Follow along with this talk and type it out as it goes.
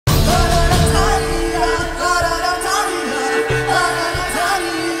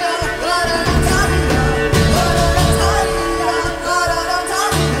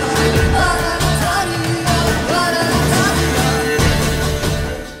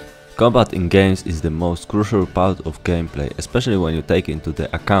Combat in games is the most crucial part of gameplay, especially when you take into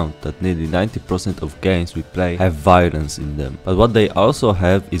the account that nearly 90% of games we play have violence in them. But what they also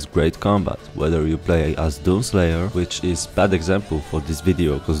have is great combat, whether you play as Doom Slayer, which is bad example for this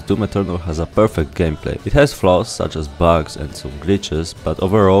video because Doom Eternal has a perfect gameplay. It has flaws such as bugs and some glitches, but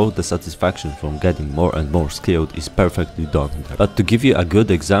overall the satisfaction from getting more and more skilled is perfectly done there. But to give you a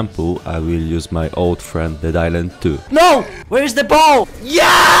good example, I will use my old friend Dead Island 2. No! Where's the ball?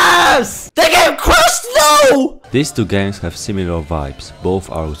 Yes! The game crashed! No! These two games have similar vibes. Both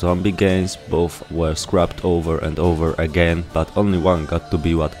are zombie games, both were scrapped over and over again, but only one got to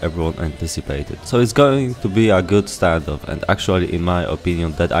be what everyone anticipated. So it's going to be a good standoff, and actually in my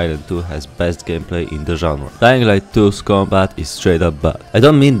opinion Dead Island 2 has best gameplay in the genre. Dying Light 2's combat is straight up bad. I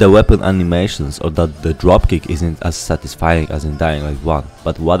don't mean the weapon animations or that the dropkick isn't as satisfying as in Dying Light 1,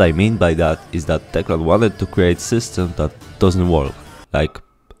 but what I mean by that is that Techland wanted to create a system that doesn't work, like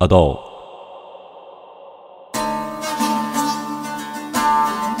at all.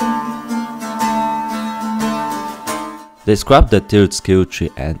 They scrapped the third skill tree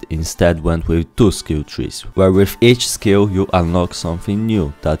and instead went with 2 skill trees, where with each skill you unlock something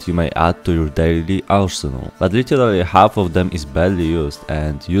new that you may add to your daily arsenal. But literally half of them is barely used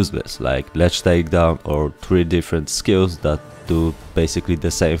and useless, like ledge takedown or 3 different skills that do basically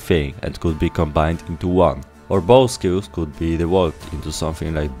the same thing and could be combined into one. Or bow skills could be developed into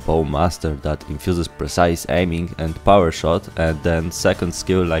something like Bow Master that infuses precise aiming and power shot, and then second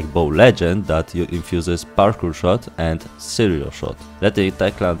skill like Bow Legend that infuses parkour shot and serial shot. Letting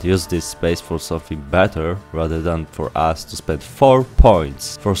Techland use this space for something better rather than for us to spend 4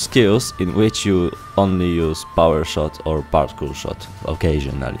 points for skills in which you only use power shot or parkour shot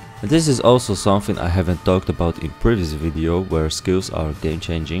occasionally. And this is also something I haven't talked about in previous video, where skills are game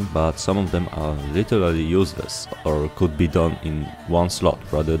changing but some of them are literally useless or could be done in 1 slot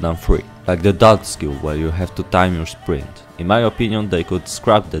rather than 3. Like the dodge skill where you have to time your sprint. In my opinion they could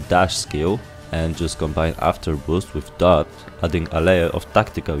scrap the dash skill and just combine after boost with dodge, adding a layer of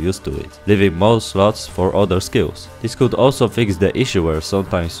tactical use to it, leaving more slots for other skills. This could also fix the issue where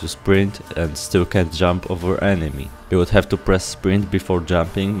sometimes you sprint and still can't jump over enemy. You would have to press sprint before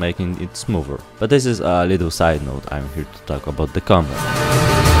jumping, making it smoother. But this is a little side note, I'm here to talk about the combat.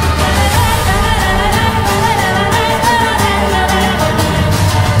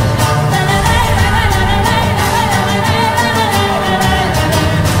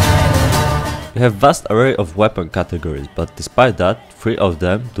 You have vast array of weapon categories, but despite that, 3 of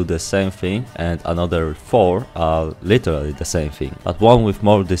them do the same thing and another 4 are literally the same thing, but one with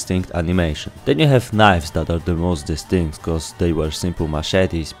more distinct animation. Then you have knives that are the most distinct because they were simple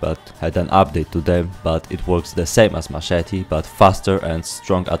machetes but had an update to them, but it works the same as machete but faster and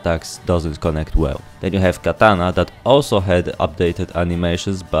strong attacks doesn't connect well. Then you have katana that also had updated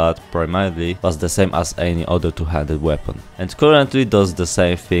animations but primarily was the same as any other two-handed weapon, and currently does the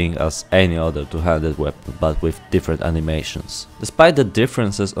same thing as any other two-handed weapon but with different animations. Despite the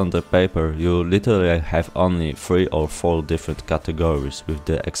differences on the paper, you literally have only 3 or 4 different categories, with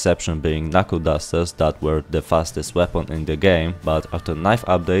the exception being knuckle dusters that were the fastest weapon in the game, but after knife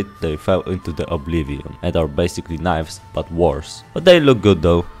update they fell into the oblivion and are basically knives but worse. But they look good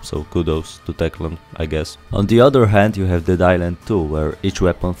though, so kudos to Techland, I guess. On the other hand, you have Dead Island 2, where each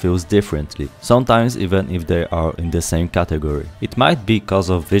weapon feels differently, sometimes even if they are in the same category. It might be cause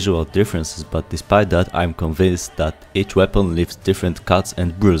of visual differences, but despite that I'm convinced that each weapon leaves different cuts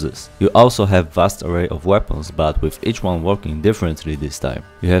and bruises. You also have vast array of weapons, but with each one working differently this time.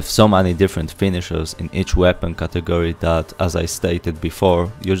 You have so many different finishers in each weapon category that, as I stated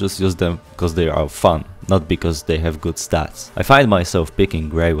before, you just use them because they are fun, not because they have good stats. I find myself picking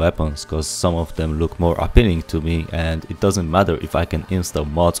grey weapons because some of them look more appealing to me, and it doesn't matter if I can install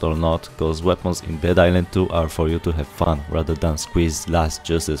mods or not, because weapons in Dead Island 2 are for you to have fun rather than squeeze last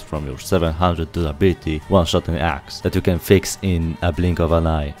juices from your 700 durability one-shotting axe that you can fix in a blink of an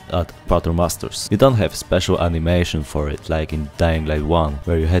eye at Quartermasters. You don't have special animation for it like in Dying Light 1,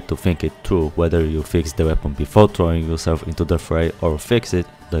 where you had to think it through whether you fix the weapon before throwing yourself into the fray or fix it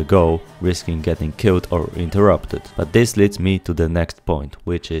the go, risking getting killed or interrupted. But this leads me to the next point,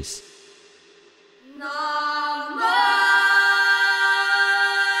 which is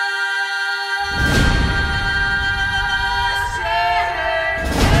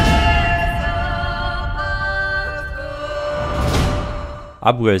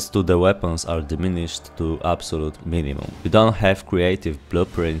upgrades to the weapons are diminished to absolute minimum. You don't have creative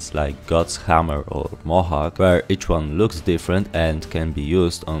blueprints like God's Hammer or Mohawk, where each one looks different and can be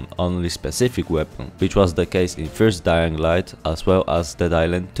used on only specific weapon, which was the case in first Dying Light as well as Dead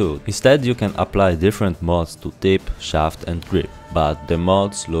Island 2. Instead, you can apply different mods to tip, shaft and grip. but the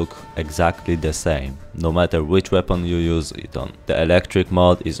mods look exactly the same, no matter which weapon you use it on. The electric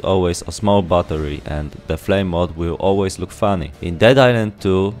mod is always a small battery and the flame mod will always look funny. In Dead Island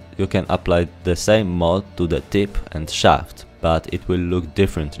 2 you can apply the same mod to the tip and shaft, but it will look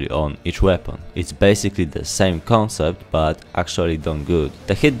differently on each weapon. It's basically the same concept, but actually done good.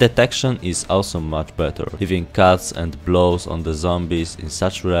 The hit detection is also much better, leaving cuts and blows on the zombies in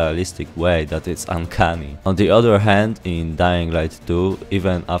such a realistic way that it's uncanny. On the other hand, in Dying Light 2,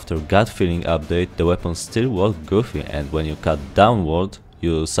 even after gut feeling update, the weapons still work goofy, and when you cut downward,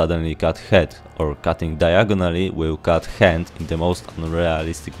 you suddenly cut head, or cutting diagonally will cut hand in the most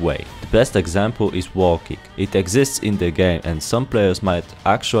unrealistic way. The best example is wall kick. It exists in the game and some players might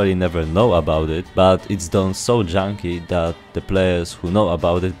actually never know about it, but it's done so junky that the players who know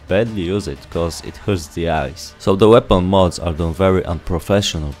about it barely use it cause it hurts the eyes. So the weapon mods are done very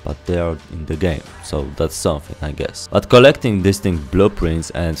unprofessional, but they are in the game, so that's something, I guess. But collecting distinct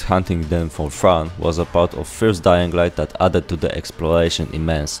blueprints and hunting them for fun was a part of first Dying Light that added to the exploration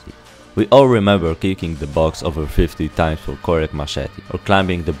immensely. We all remember kicking the box over 50 times for correct machete, or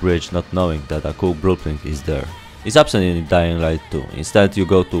climbing the bridge not knowing that a cool blueprint is there. It's absent in Dying Light 2, instead you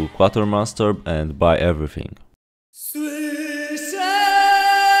go to Quartermaster and buy everything.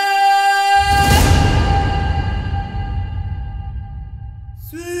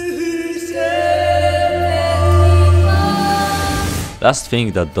 Last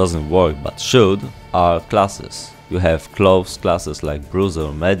thing that doesn't work but should are classes. You have close classes like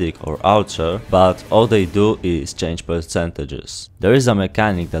Bruiser, Medic or Archer, but all they do is change percentages. There is a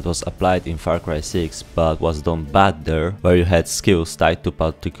mechanic that was applied in Far Cry 6 but was done bad there, where you had skills tied to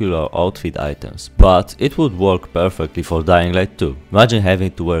particular outfit items, but it would work perfectly for Dying Light 2. Imagine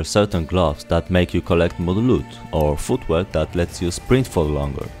having to wear certain gloves that make you collect more loot, or footwear that lets you sprint for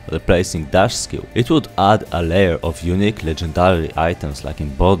longer, replacing dash skill. It would add a layer of unique legendary items like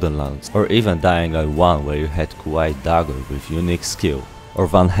in Borderlands, or even Dying Light 1 where you had Kuwait dagger with unique skill, or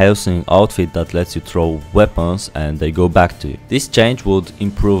Van Helsing outfit that lets you throw weapons and they go back to you. This change would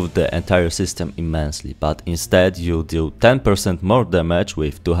improve the entire system immensely, but instead you deal 10% more damage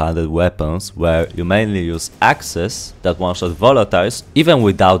with 200 weapons, where you mainly use axes that one-shot volatiles even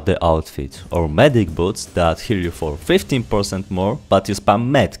without the outfit, or medic boots that heal you for 15% more, but you spam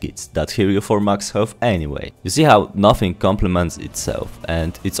medkits that heal you for max health anyway. You see how nothing complements itself,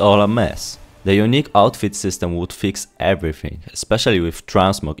 and it's all a mess. The unique outfit system would fix everything, especially with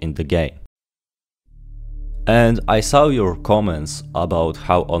transmog in the game. And I saw your comments about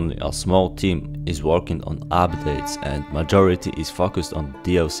how only a small team is working on updates and majority is focused on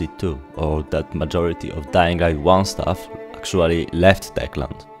DLC 2, or that majority of Dying Light 1 stuff actually left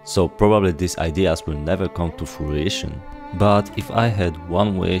Techland. So probably these ideas will never come to fruition. But if I had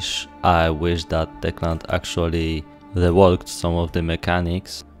one wish, I wish that Techland actually reworked some of the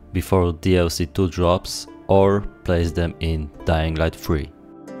mechanics before DLC 2 drops, or place them in Dying Light 3.